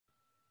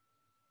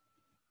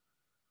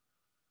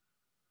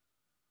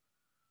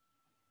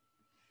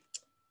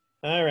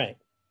All right,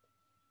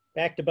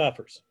 back to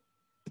buffers.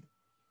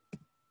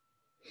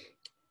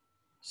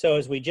 So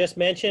as we just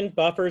mentioned,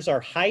 buffers are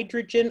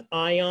hydrogen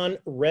ion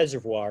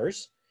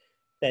reservoirs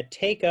that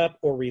take up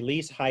or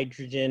release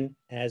hydrogen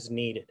as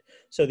needed.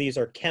 So these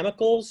are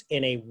chemicals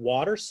in a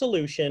water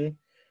solution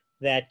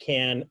that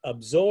can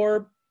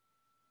absorb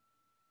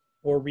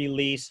or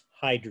release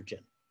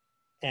hydrogen,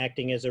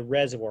 acting as a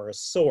reservoir, a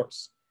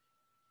source.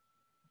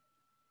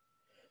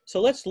 So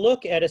let's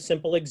look at a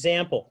simple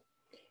example.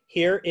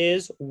 Here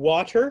is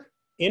water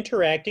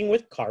interacting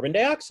with carbon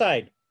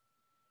dioxide.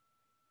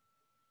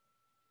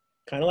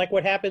 Kind of like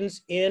what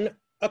happens in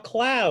a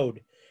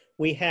cloud.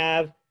 We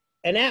have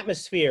an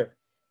atmosphere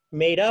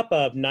made up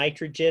of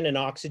nitrogen and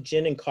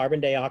oxygen and carbon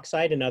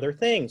dioxide and other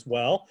things.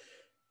 Well,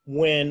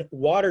 when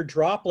water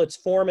droplets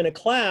form in a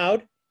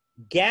cloud,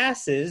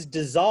 gases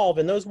dissolve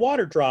in those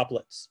water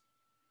droplets.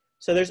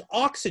 So there's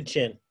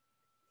oxygen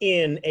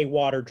in a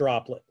water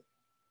droplet.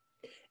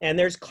 And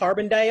there's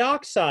carbon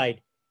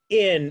dioxide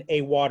in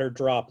a water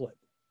droplet.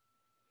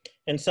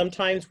 And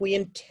sometimes we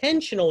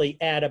intentionally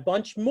add a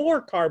bunch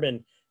more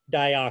carbon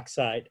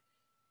dioxide.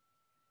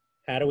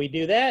 How do we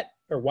do that?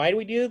 Or why do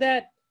we do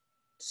that?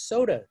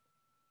 Soda.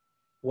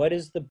 What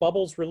is the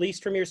bubbles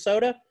released from your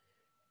soda?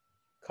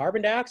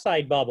 Carbon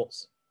dioxide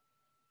bubbles.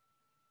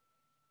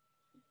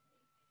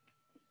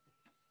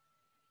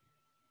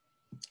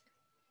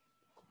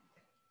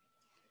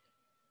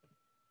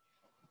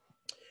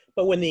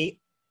 But when the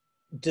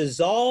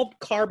dissolved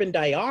carbon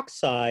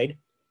dioxide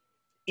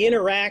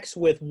interacts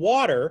with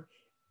water,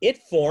 it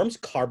forms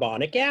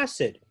carbonic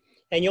acid.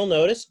 And you'll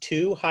notice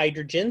two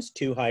hydrogens,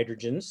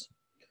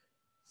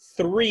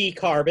 three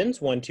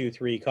carbons, 1, 2,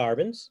 3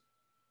 carbons,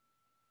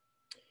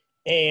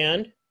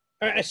 and,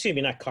 excuse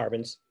me, not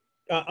carbons,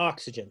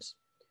 oxygens.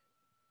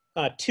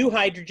 Two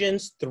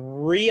hydrogens,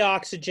 3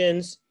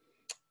 oxygens,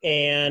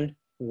 and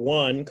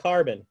 1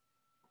 carbon.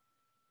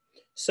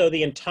 So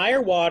the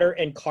entire water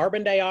and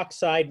carbon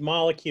dioxide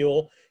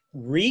molecule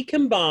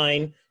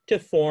recombine to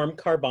form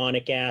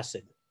carbonic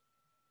acid.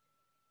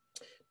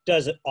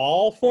 Does it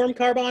all form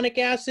carbonic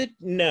acid?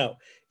 No.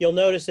 You'll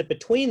notice that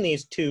between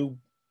these two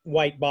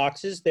white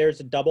boxes, there's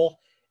a double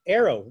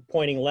arrow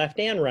pointing left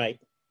and right,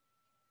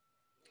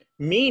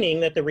 meaning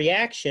that the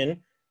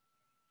reaction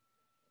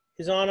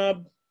is on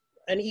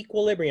an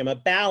equilibrium, a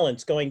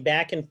balance going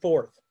back and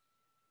forth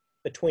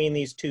between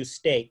these two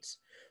states.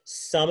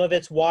 Some of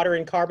it's water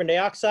and carbon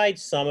dioxide,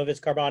 some of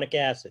it's carbonic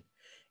acid,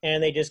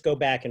 and they just go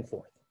back and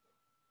forth.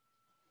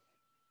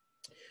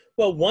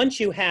 Well, once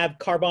you have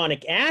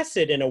carbonic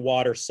acid in a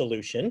water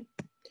solution,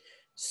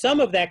 some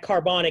of that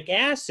carbonic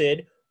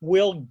acid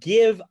will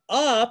give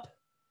up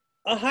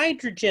a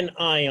hydrogen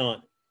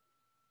ion.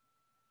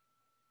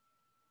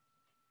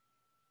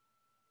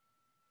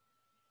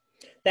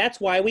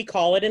 That's why we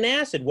call it an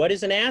acid. What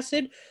is an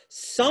acid?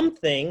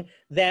 Something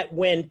that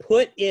when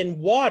put in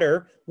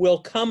water will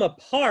come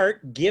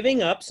apart,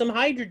 giving up some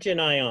hydrogen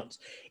ions.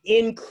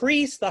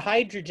 Increase the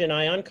hydrogen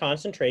ion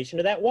concentration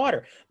of that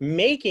water,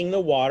 making the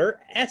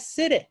water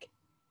acidic.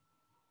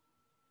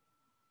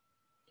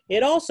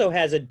 It also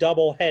has a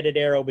double-headed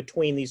arrow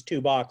between these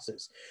two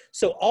boxes.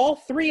 So all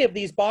 3 of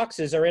these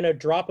boxes are in a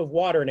drop of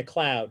water in a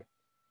cloud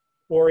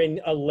or in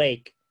a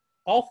lake.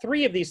 All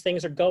 3 of these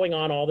things are going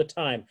on all the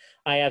time.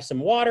 I have some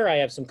water, I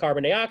have some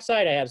carbon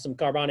dioxide, I have some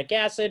carbonic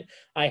acid,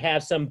 I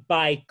have some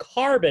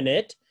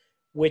bicarbonate,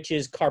 which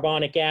is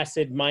carbonic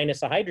acid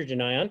minus a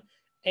hydrogen ion,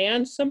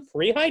 and some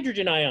free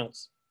hydrogen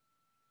ions.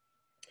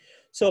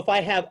 So if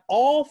I have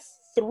all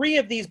 3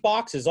 of these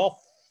boxes,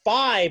 all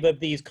 5 of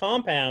these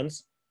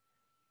compounds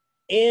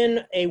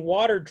in a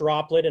water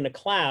droplet in a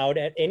cloud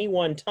at any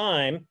one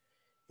time,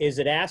 is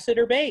it acid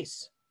or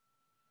base?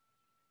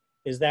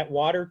 Is that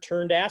water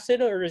turned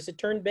acid or is it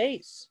turned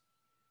base?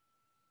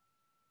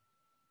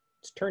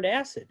 It's turned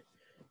acid.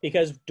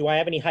 Because do I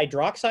have any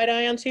hydroxide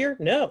ions here?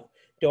 No.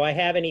 Do I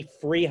have any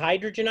free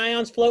hydrogen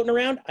ions floating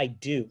around? I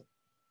do.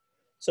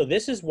 So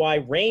this is why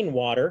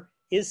rainwater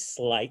is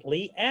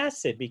slightly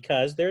acid,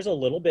 because there's a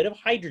little bit of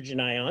hydrogen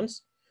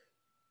ions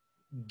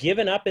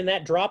given up in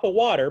that drop of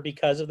water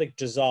because of the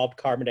dissolved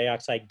carbon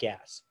dioxide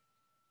gas.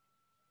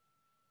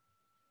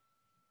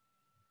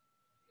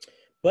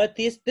 But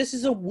this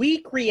is a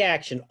weak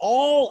reaction.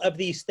 All of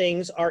these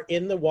things are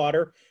in the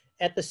water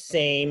at the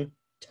same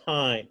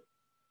time.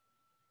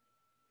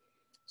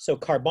 So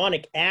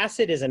carbonic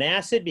acid is an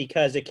acid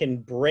because it can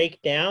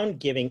break down,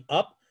 giving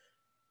up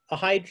a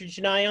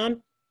hydrogen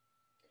ion.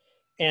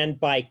 And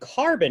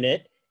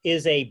bicarbonate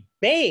is a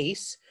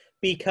base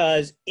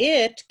because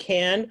it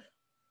can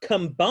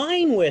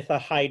combine with a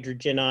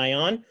hydrogen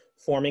ion,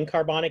 forming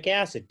carbonic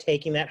acid,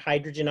 taking that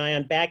hydrogen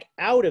ion back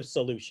out of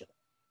solution.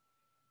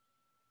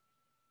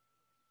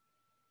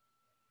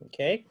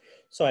 Okay,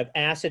 so I have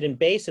acid and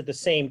base at the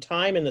same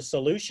time in the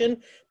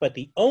solution, but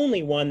the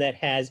only one that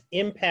has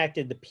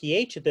impacted the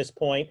pH at this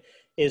point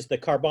is the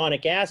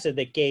carbonic acid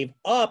that gave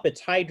up its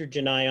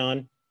hydrogen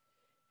ion.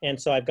 And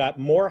so I've got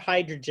more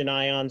hydrogen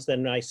ions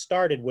than I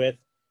started with.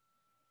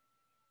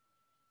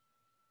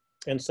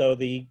 And so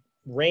the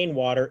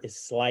rainwater is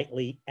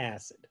slightly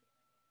acid.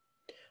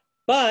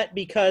 But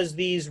because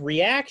these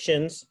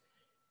reactions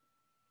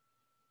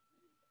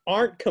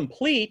aren't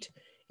complete,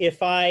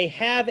 if I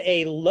have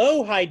a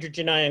low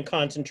hydrogen ion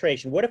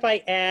concentration, what if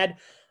I add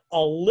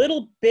a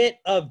little bit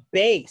of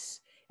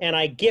base and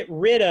I get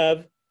rid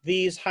of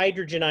these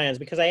hydrogen ions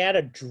because I add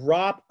a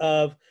drop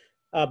of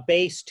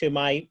base to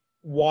my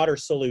water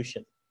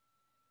solution?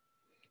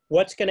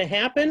 What's going to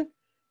happen?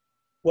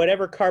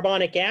 Whatever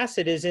carbonic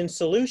acid is in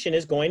solution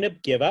is going to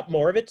give up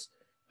more of its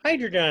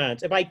hydrogen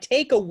ions. If I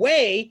take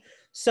away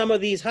some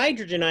of these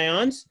hydrogen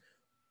ions,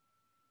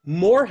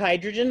 more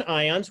hydrogen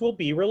ions will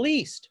be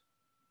released.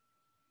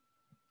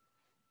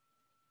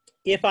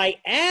 If I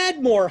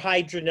add more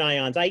hydrogen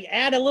ions, I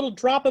add a little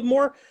drop of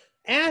more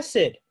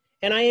acid,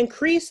 and I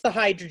increase the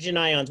hydrogen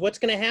ions, what's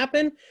going to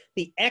happen?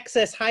 The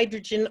excess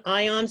hydrogen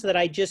ions that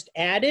I just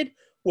added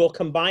will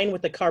combine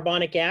with the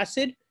carbonic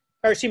acid,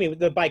 or excuse me,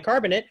 the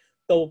bicarbonate.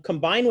 They'll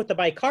combine with the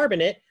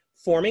bicarbonate,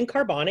 forming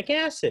carbonic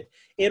acid.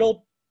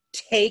 It'll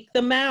take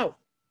them out.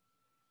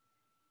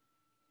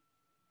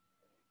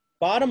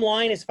 Bottom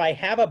line is, if I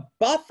have a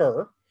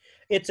buffer,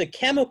 it's a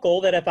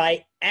chemical that if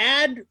I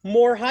add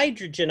more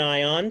hydrogen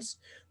ions,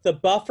 the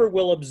buffer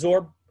will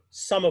absorb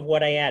some of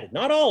what I added.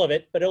 Not all of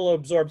it, but it'll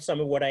absorb some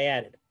of what I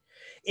added.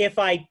 If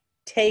I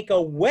take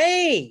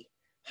away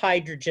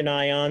hydrogen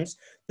ions,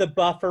 the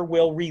buffer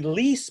will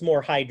release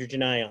more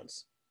hydrogen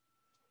ions,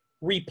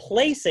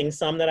 replacing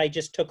some that I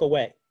just took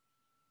away.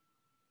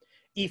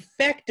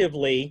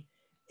 Effectively,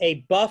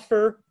 a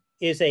buffer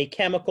is a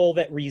chemical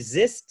that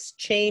resists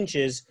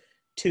changes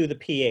to the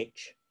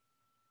pH.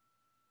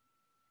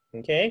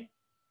 Okay?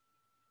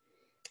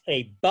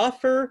 A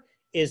buffer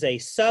is a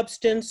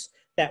substance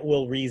that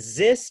will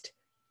resist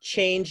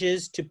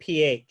changes to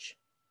pH.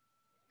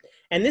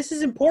 And this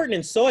is important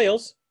in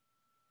soils.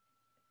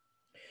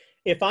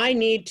 If I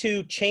need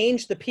to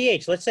change the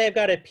pH, let's say I've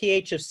got a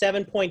pH of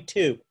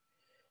 7.2,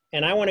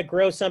 and I want to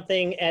grow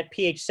something at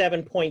pH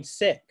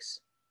 7.6,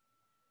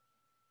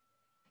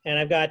 and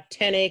I've got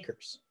 10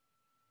 acres.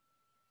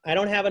 I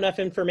don't have enough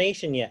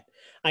information yet.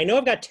 I know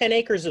I've got 10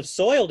 acres of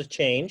soil to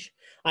change.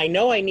 I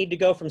know I need to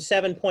go from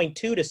 7.2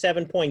 to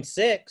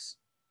 7.6.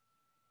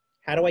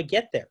 How do I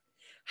get there?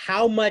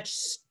 How much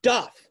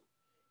stuff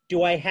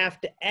do I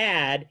have to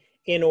add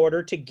in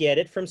order to get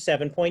it from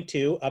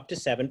 7.2 up to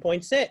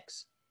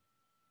 7.6?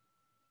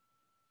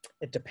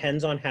 It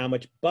depends on how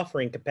much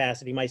buffering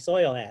capacity my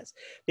soil has,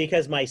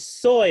 because my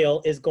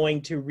soil is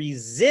going to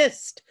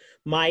resist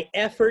my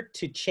effort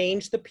to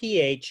change the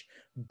pH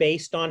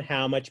based on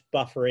how much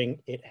buffering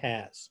it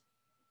has.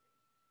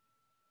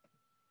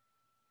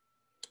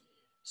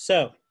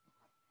 So,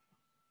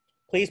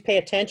 please pay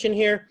attention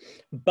here.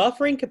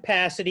 Buffering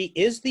capacity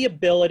is the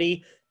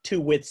ability to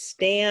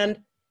withstand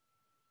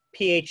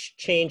pH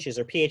changes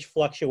or pH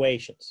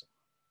fluctuations.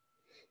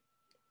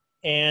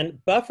 And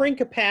buffering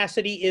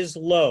capacity is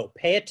low.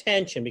 Pay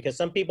attention, because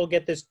some people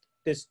get this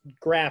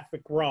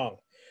graphic wrong.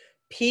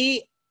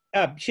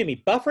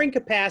 Buffering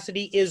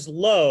capacity is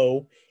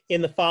low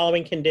in the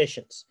following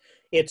conditions.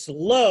 It's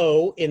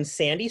low in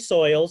sandy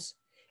soils,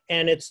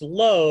 and it's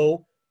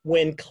low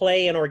when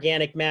clay and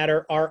organic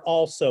matter are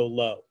also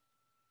low.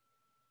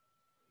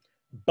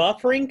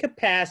 Buffering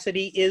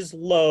capacity is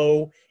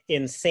low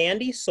in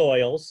sandy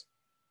soils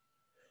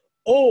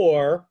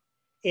or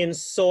in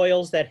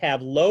soils that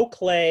have low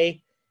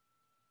clay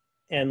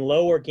and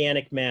low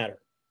organic matter.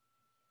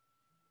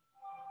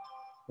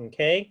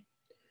 Okay?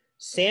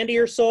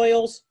 Sandier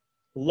soils,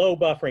 low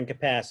buffering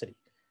capacity.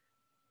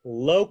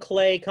 Low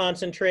clay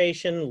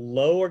concentration,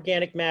 low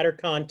organic matter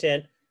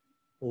content,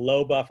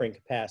 low buffering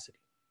capacity.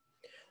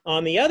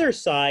 On the other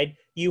side,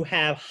 you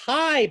have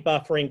high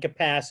buffering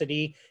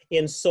capacity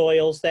in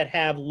soils that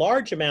have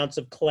large amounts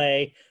of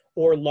clay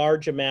or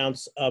large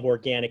amounts of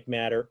organic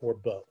matter, or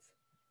both.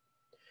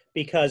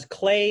 Because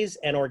clays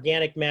and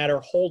organic matter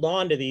hold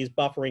on to these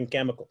buffering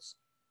chemicals.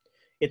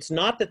 It's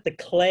not that the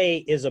clay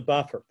is a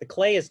buffer. The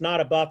clay is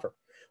not a buffer.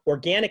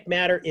 Organic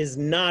matter is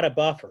not a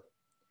buffer.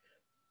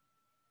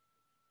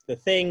 The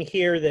thing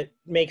here that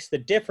makes the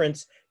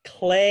difference,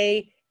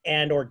 clay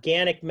and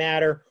organic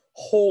matter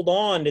hold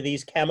on to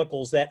these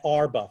chemicals that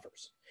are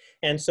buffers.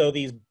 And so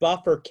these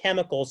buffer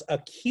chemicals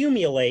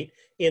accumulate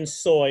in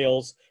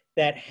soils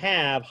that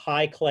have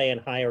high clay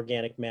and high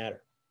organic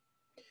matter.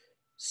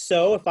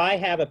 So if I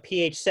have a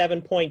pH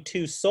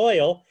 7.2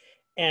 soil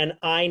and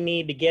I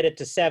need to get it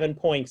to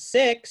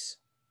 7.6,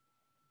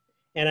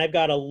 and I've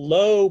got a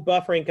low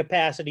buffering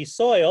capacity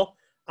soil,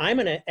 I'm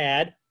going to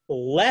add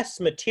less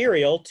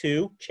material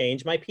to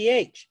change my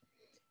pH.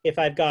 If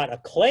I've got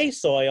a clay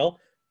soil,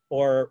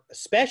 or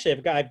especially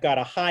if I've got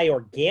a high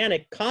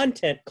organic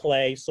content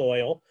clay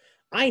soil,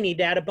 I need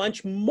to add a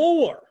bunch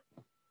more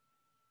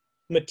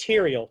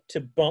material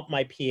to bump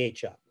my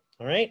pH up,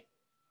 all right?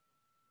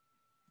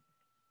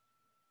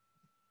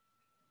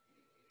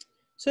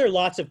 So there are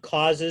lots of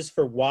causes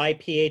for why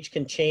pH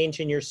can change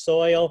in your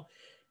soil,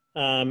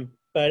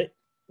 but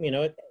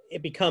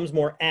it becomes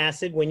more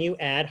acid when you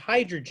add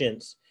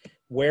hydrogens.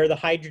 Where the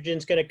hydrogen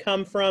is going to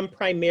come from,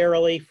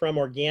 primarily from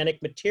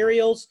organic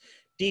materials,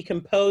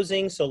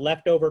 decomposing, so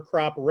leftover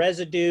crop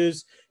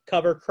residues,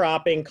 cover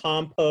cropping,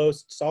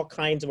 composts, all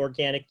kinds of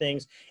organic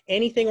things.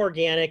 Anything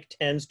organic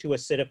tends to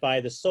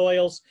acidify the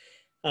soils,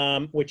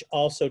 which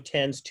also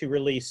tends to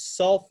release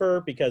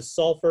sulfur, because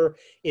sulfur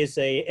is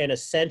an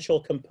essential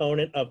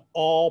component of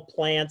all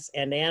plants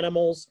and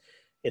animals.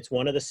 It's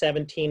one of the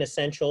 17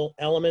 essential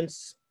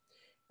elements.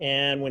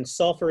 And when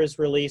sulfur is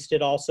released,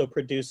 it also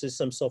produces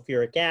some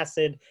sulfuric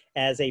acid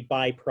as a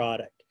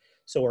byproduct.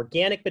 So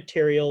organic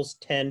materials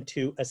tend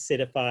to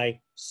acidify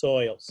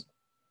soils.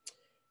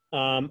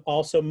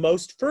 Also,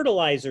 most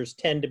fertilizers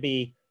tend to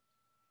be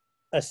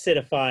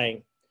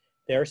acidifying.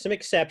 There are some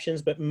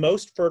exceptions, but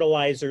most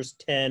fertilizers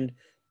tend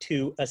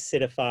to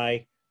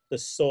acidify the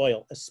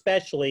soil,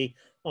 especially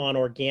on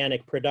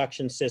organic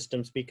production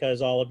systems,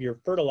 because all of your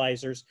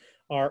fertilizers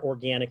are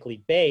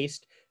organically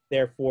based.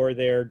 Therefore,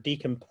 they're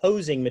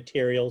decomposing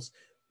materials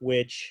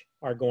which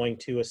are going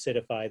to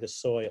acidify the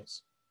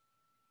soils.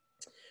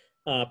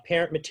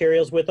 Parent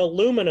materials with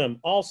aluminum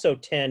also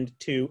tend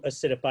to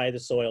acidify the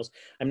soils.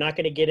 I'm not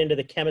going to get into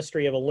the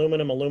chemistry of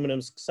aluminum.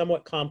 Aluminum's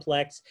somewhat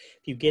complex.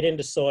 If you get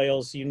into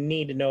soils, you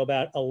need to know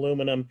about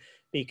aluminum,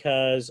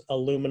 because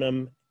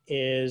aluminum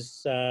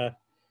is an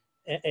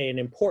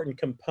important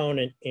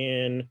component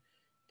in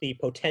the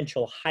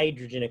potential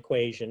hydrogen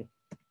equation.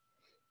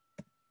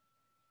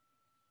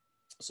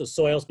 So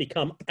soils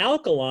become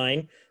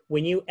alkaline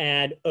when you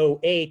add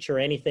OH, or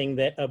anything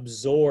that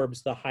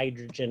absorbs the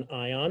hydrogen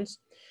ions.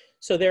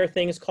 So there are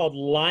things called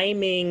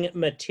liming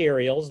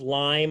materials,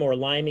 lime or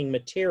liming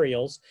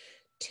materials.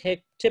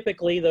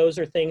 Typically, those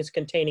are things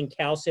containing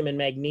calcium and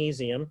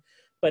magnesium,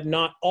 but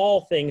not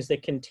all things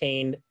that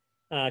contain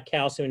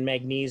calcium and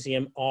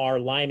magnesium are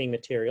liming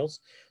materials.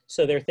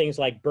 So there are things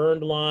like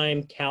burned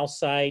lime,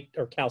 calcite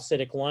or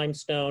calcitic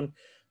limestone,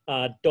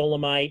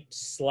 dolomite,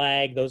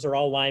 slag. Those are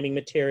all liming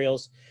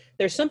materials.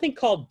 There's something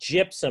called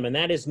gypsum, and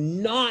that is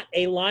not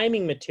a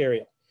liming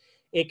material.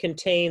 It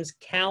contains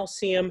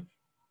calcium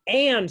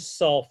and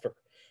sulfur.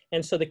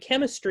 And so the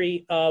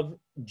chemistry of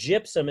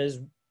gypsum is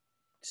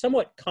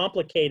somewhat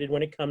complicated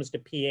when it comes to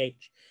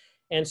pH.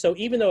 And so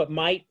even though it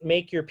might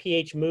make your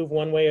pH move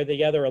one way or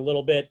the other a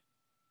little bit,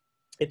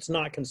 it's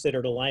not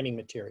considered a liming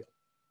material.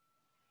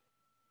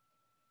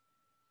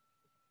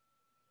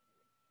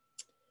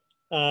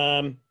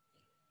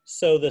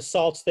 So the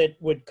salts that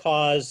would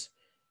cause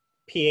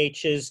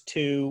pHs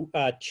to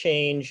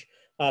change,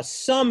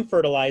 some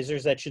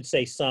fertilizers, that should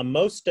say some,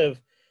 most of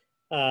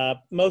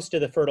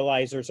the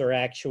fertilizers are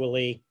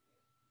actually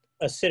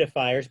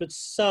acidifiers, but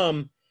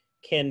some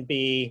can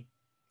be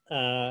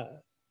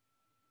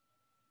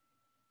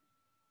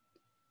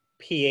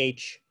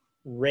pH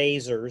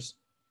raisers.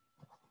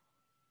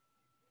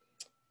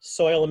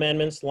 Soil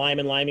amendments, lime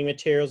and liming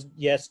materials.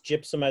 Yes,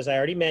 gypsum, as I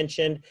already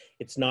mentioned,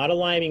 it's not a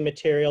liming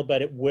material,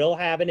 but it will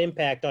have an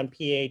impact on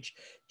pH.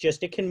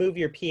 Just it can move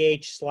your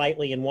pH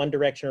slightly in one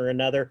direction or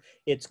another.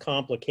 It's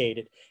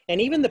complicated.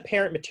 And even the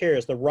parent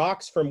materials, the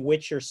rocks from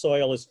which your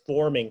soil is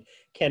forming,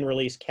 can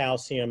release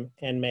calcium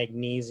and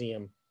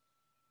magnesium.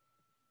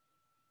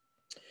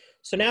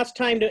 So now it's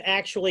time to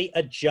actually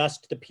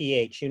adjust the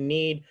pH. You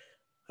need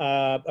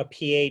a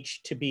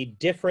pH to be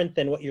different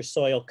than what your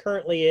soil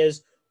currently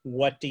is.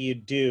 What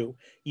do?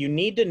 You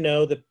need to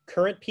know the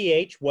current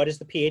pH. What is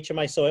the pH of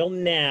my soil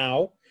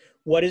now?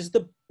 What is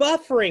the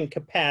buffering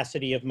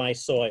capacity of my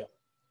soil?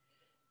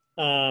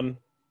 An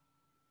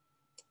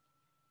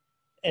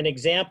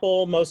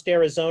example, most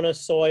Arizona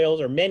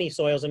soils, or many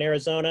soils in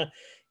Arizona,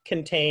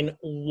 contain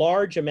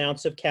large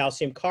amounts of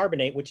calcium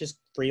carbonate, which is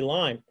free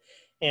lime.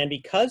 And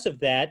because of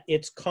that,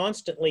 it's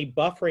constantly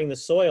buffering the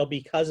soil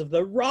because of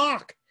the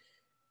rock.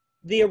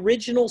 The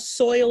original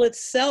soil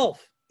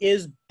itself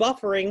is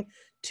buffering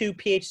to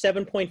pH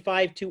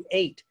 7.5 to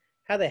 8.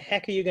 How the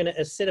heck are you going to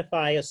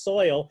acidify a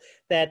soil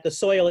that the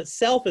soil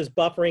itself is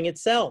buffering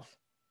itself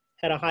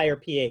at a higher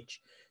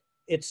pH?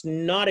 It's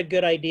not a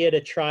good idea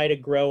to try to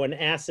grow an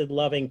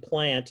acid-loving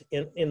plant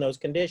in those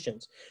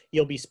conditions.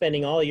 You'll be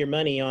spending all your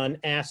money on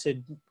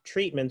acid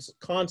treatments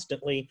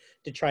constantly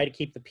to try to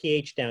keep the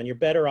pH down. You're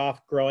better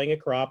off growing a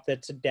crop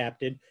that's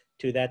adapted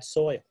to that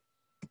soil.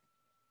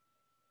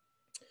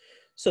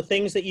 So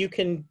things that you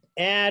can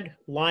add,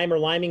 lime or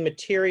liming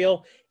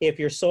material, if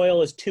your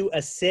soil is too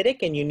acidic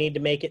and you need to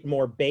make it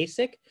more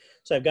basic.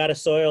 So I've got a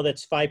soil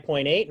that's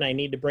 5.8 and I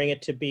need to bring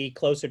it to be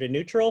closer to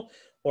neutral,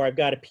 or I've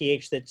got a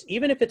pH that's,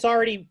 even if it's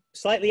already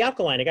slightly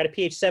alkaline, I got a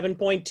pH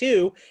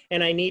 7.2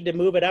 and I need to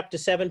move it up to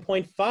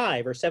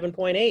 7.5 or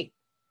 7.8.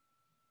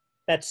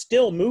 That's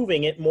still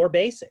moving it more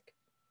basic.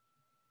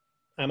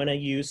 I'm going to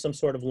use some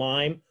sort of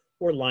lime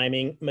or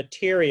liming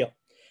material.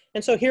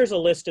 And so here's a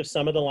list of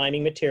some of the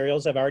liming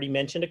materials. I've already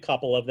mentioned a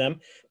couple of them,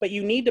 but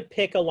you need to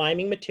pick a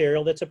liming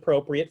material that's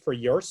appropriate for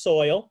your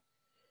soil.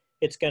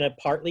 It's going to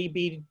partly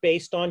be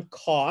based on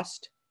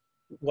cost,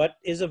 what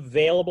is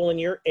available in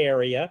your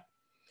area,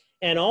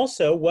 and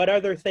also what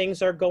other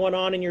things are going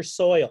on in your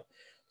soil.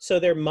 So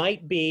there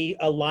might be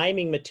a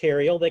liming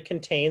material that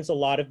contains a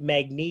lot of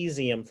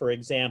magnesium, for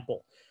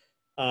example.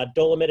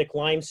 Dolomitic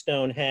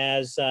limestone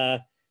has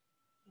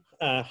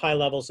high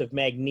levels of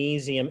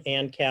magnesium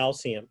and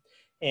calcium.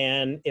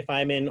 And if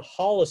I'm in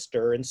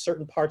Hollister, in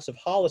certain parts of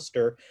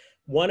Hollister,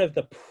 one of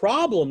the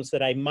problems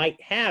that I might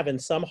have in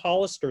some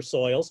Hollister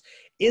soils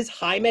is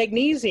high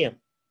magnesium.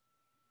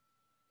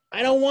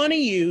 I don't want to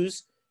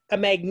use a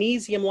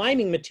magnesium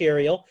liming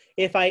material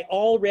if I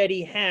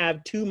already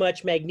have too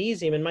much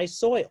magnesium in my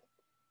soil.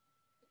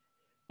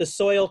 The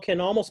soil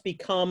can almost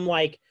become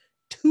like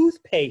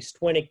toothpaste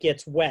when it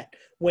gets wet.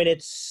 When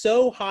it's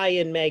so high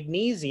in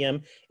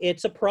magnesium,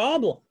 it's a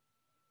problem.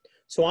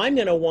 So I'm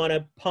going to want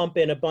to pump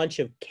in a bunch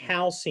of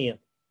calcium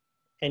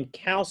and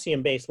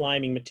calcium-based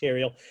liming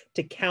material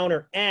to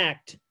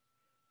counteract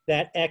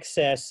that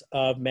excess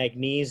of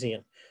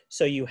magnesium.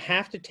 So you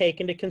have to take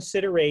into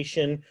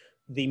consideration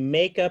the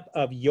makeup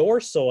of your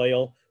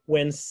soil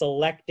when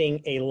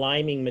selecting a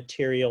liming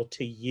material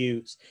to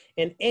use.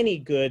 And any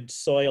good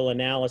soil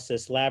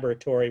analysis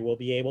laboratory will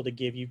be able to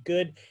give you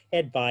good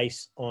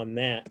advice on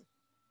that.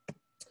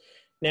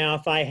 Now,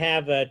 if I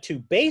have a too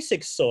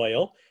basic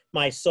soil,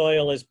 my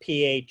soil is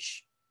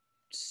pH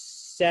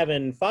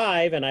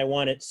 7.5 and I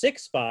want it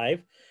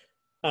 6.5,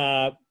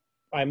 I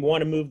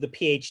want to move the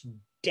pH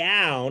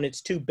down.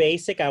 It's too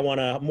basic. I want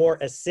a more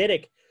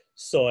acidic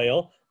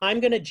soil. I'm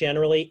going to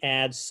generally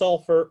add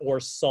sulfur or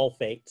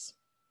sulfates.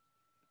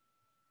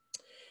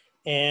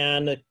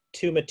 And the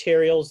two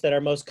materials that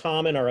are most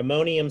common are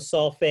ammonium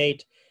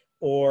sulfate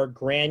or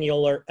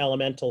granular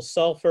elemental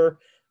sulfur.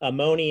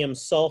 Ammonium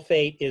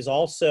sulfate is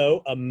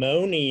also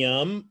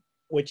ammonium,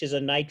 which is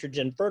a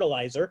nitrogen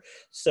fertilizer.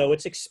 So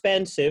it's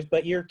expensive,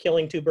 but you're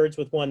killing two birds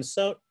with one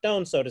stone,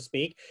 so to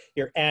speak.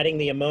 You're adding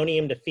the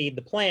ammonium to feed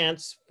the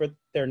plants for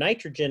their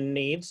nitrogen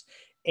needs,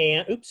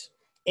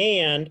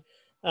 and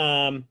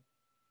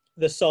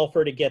the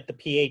sulfur to get the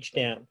pH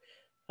down.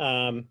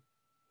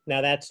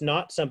 Now, that's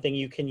not something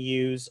you can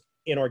use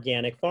in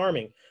organic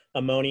farming.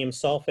 Ammonium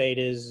sulfate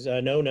is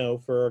a no-no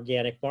for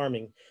organic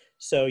farming.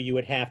 So you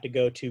would have to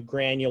go to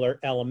granular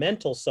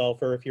elemental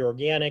sulfur if you're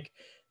organic.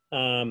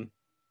 But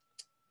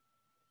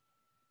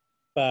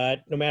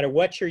no matter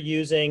what you're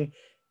using,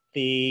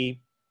 the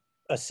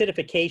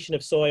acidification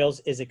of soils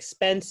is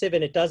expensive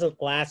and it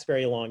doesn't last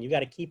very long. You got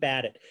to keep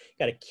at it.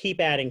 You got to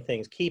keep adding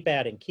things, keep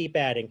adding.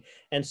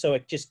 And so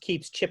it just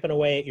keeps chipping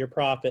away at your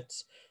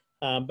profits.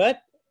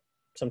 But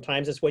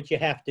sometimes it's what you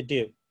have to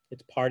do.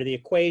 It's part of the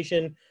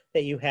equation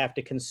that you have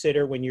to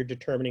consider when you're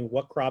determining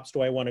what crops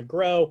do I want to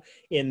grow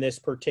in this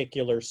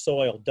particular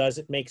soil. Does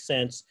it make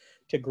sense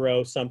to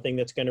grow something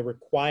that's going to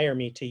require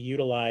me to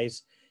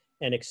utilize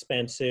an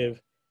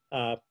expensive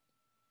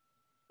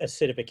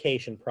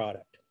acidification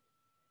product?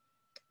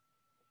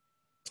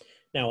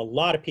 Now, a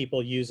lot of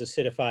people use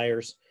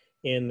acidifiers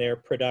in their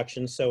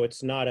production, so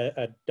it's not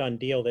a done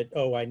deal that,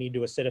 oh, I need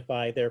to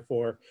acidify,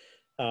 therefore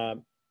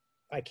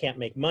I can't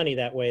make money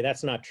that way.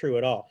 That's not true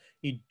at all.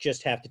 You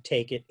just have to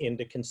take it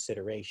into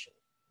consideration.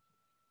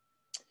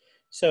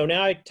 So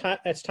now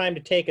it's time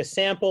to take a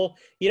sample.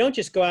 You don't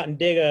just go out and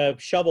dig a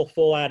shovel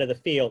full out of the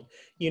field.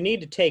 You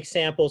need to take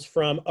samples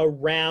from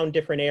around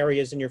different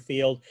areas in your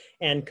field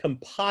and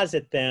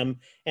composite them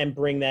and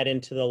bring that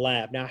into the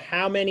lab. Now,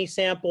 how many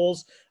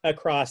samples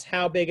across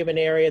how big of an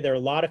area? There are a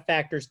lot of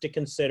factors to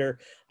consider.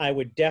 I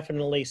would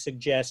definitely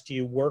suggest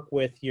you work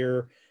with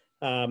your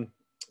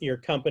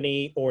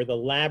company or the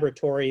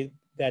laboratory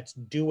that's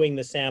doing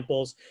the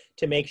samples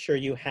to make sure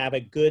you have a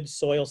good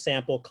soil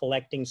sample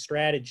collecting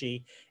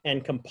strategy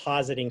and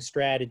compositing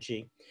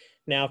strategy.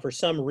 Now, for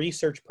some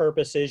research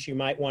purposes, you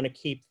might want to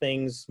keep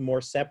things more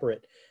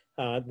separate.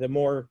 The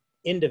more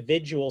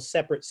individual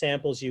separate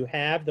samples you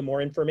have, the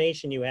more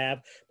information you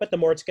have, but the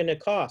more it's going to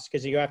cost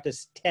because you have to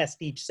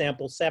test each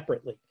sample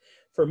separately.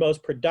 For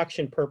most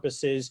production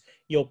purposes,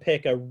 you'll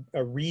pick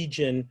a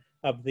region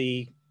of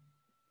the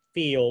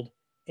field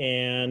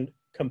and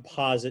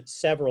composite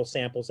several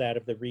samples out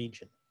of the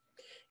region.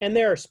 And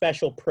there are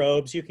special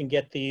probes. You can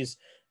get these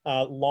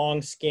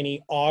long,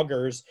 skinny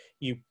augers.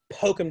 You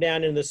poke them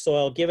down into the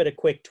soil, give it a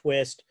quick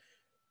twist,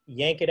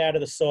 yank it out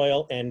of the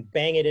soil, and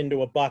bang it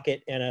into a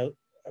bucket, and a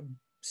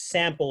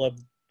sample of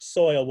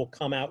soil will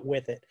come out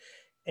with it.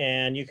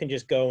 And you can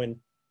just go and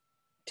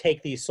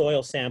take these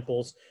soil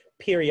samples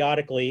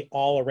periodically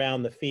all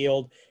around the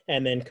field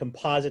and then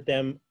composite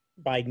them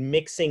by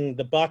mixing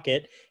the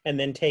bucket and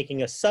then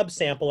taking a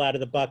subsample out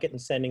of the bucket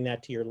and sending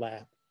that to your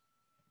lab.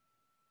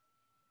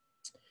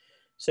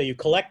 So you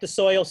collect the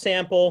soil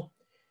sample.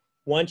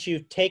 Once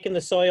you've taken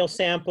the soil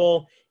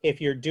sample, if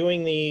you're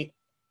doing the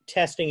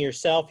testing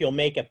yourself, you'll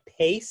make a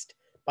paste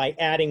by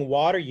adding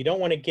water. You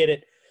don't want to get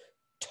it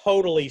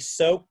totally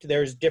soaked.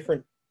 There's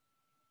different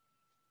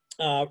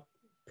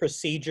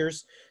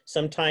procedures.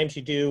 Sometimes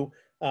you do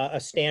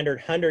a standard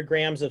 100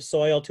 grams of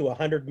soil to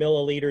 100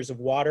 milliliters of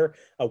water,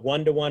 a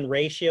 1-to-1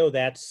 ratio.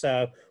 That's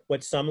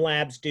what some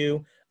labs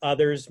do.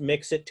 Others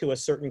mix it to a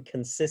certain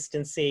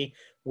consistency,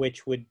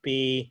 which would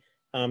be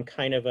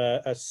kind of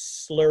a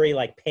slurry,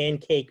 like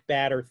pancake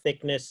batter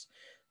thickness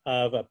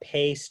of a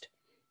paste.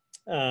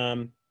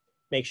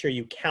 Make sure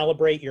you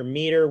calibrate your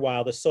meter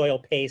while the soil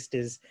paste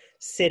is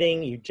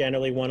sitting. You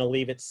generally want to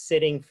leave it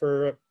sitting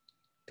for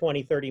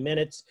 20, 30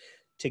 minutes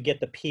to get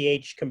the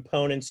pH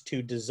components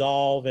to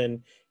dissolve and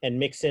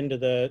mix into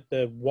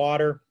the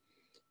water.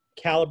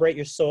 Calibrate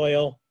your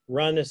soil,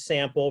 run a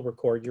sample,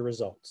 record your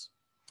results.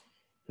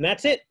 And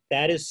that's it.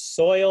 That is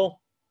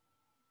soil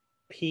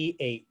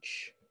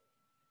pH.